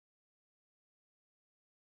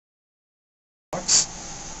box.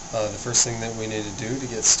 The first thing that we need to do to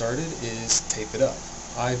get started is tape it up.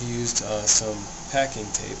 I've used some packing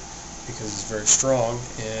tape because it's very strong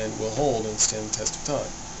and will hold and stand the test of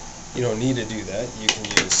time. You don't need to do that. You can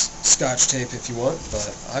use Scotch tape if you want, but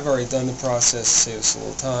I've already done the process, save us a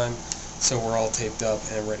little time, so we're all taped up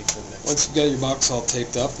and ready for the next. Once you've got your box all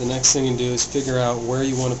taped up, the next thing you do is figure out where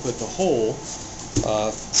you want to put the hole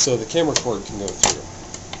so the camera cord can go through.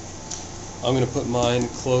 I'm going to put mine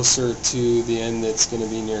closer to the end that's going to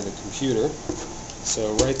be near the computer,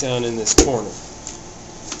 so right down in this corner.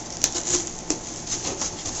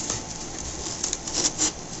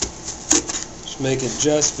 Just make it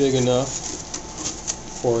just big enough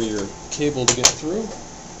for your cable to get through.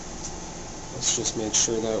 Let's just make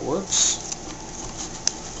sure that works.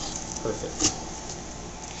 Perfect.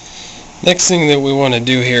 Next thing that we want to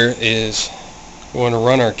do here is we want to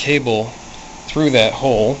run our cable through that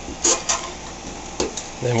hole.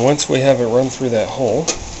 Then once we have it run through that hole,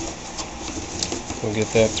 we'll get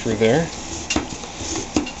that through there.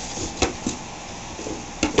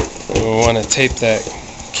 And we want to tape that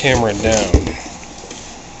camera down.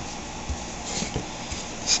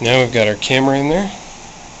 So now we've got our camera in there.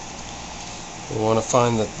 We want to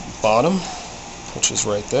find the bottom, which is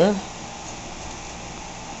right there.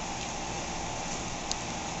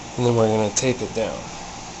 And then we're going to tape it down.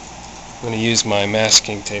 I'm going to use my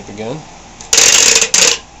masking tape again.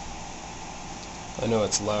 I know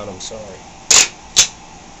it's loud, I'm sorry.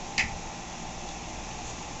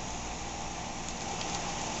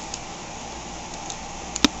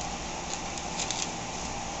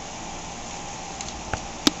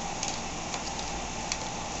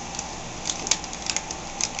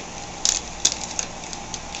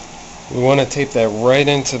 We want to tape that right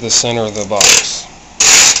into the center of the box.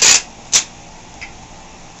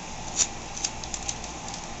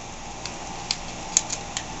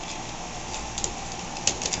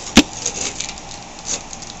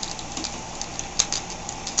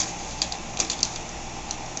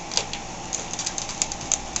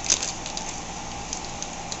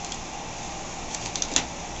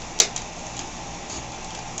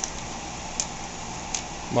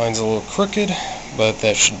 Mine's a little crooked, but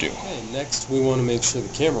that should do. Okay, next we want to make sure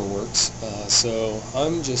the camera works. So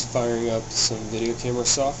I'm just firing up some video camera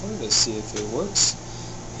software to see if it works,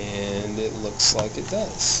 and it looks like it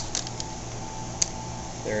does.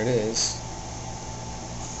 There it is.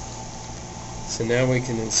 So now we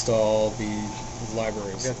can install the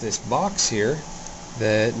library. We've got this box here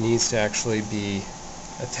that needs to actually be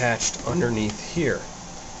attached underneath here.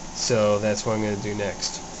 So that's what I'm going to do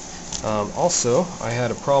next. Also, I had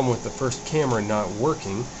a problem with the first camera not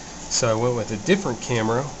working, so I went with a different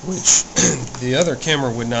camera, which the other camera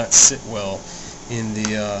would not sit well in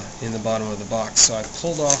the bottom of the box. So I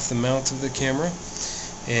pulled off the mount of the camera,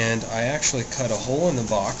 and I actually cut a hole in the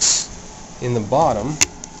box in the bottom,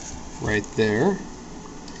 right there.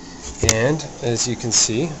 And as you can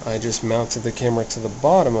see, I just mounted the camera to the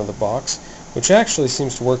bottom of the box, which actually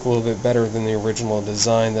seems to work a little bit better than the original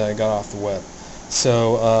design that I got off the web.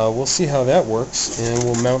 So we'll see how that works, and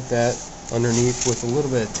we'll mount that underneath with a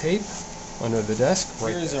little bit of tape under the desk.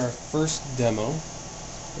 Right Here's our first demo,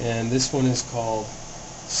 and this one is called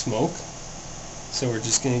Smoke. So we're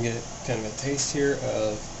just going to get kind of a taste here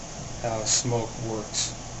of how smoke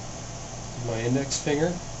works. My index finger,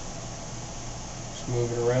 just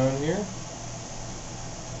move it around here.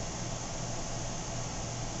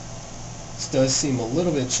 This does seem a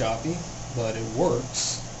little bit choppy, but it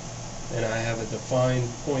works. And I have a defined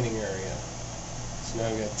pointing area. So now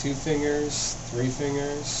I've got 2 fingers, 3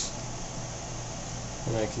 fingers,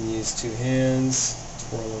 and I can use 2 hands,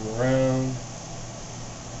 twirl them around,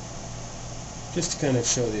 just to kind of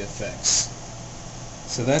show the effects.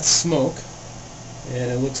 So that's smoke,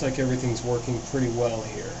 and it looks like everything's working pretty well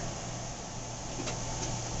here.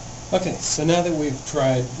 Okay, so now that we've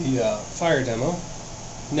tried the fire demo,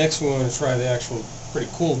 next we want to try the actual pretty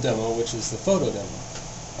cool demo, which is the photo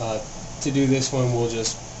demo. To do this one, we'll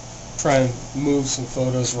just try and move some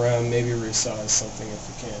photos around, maybe resize something if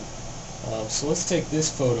we can. So let's take this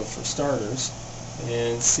photo for starters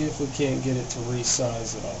and see if we can't get it to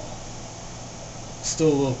resize at all. Still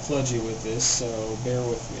a little kludgy with this, so bear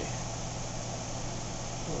with me.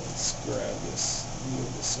 Let's grab this,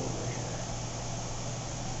 move this over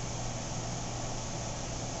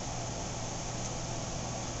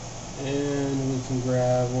here. And we can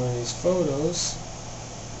grab one of these photos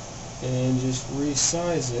and just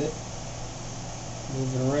resize it,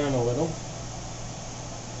 move it around a little.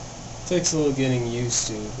 Takes a little getting used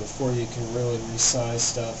to before you can really resize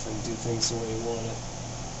stuff and do things the way you want it.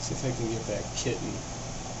 See if I can get that kitten.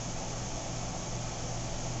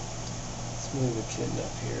 Let's move the kitten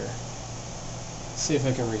up here. See if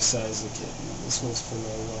I can resize the kitten. This one's for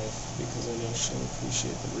my wife because I know she'll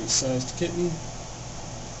appreciate the resized kitten.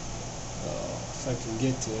 Oh, if I can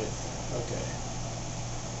get to it. Okay.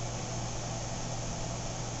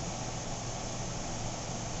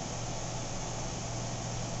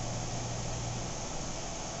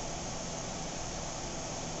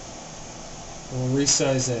 We'll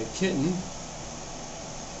resize that kitten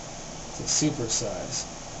to super size.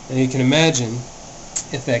 And you can imagine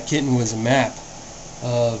if that kitten was a map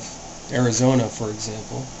of Arizona, for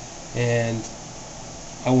example, and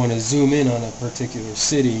I want to zoom in on a particular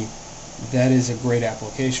city, that is a great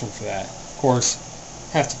application for that. Of course,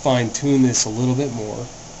 have to fine-tune this a little bit more,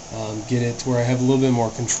 get it to where I have a little bit more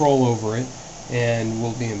control over it, and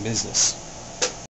we'll be in business.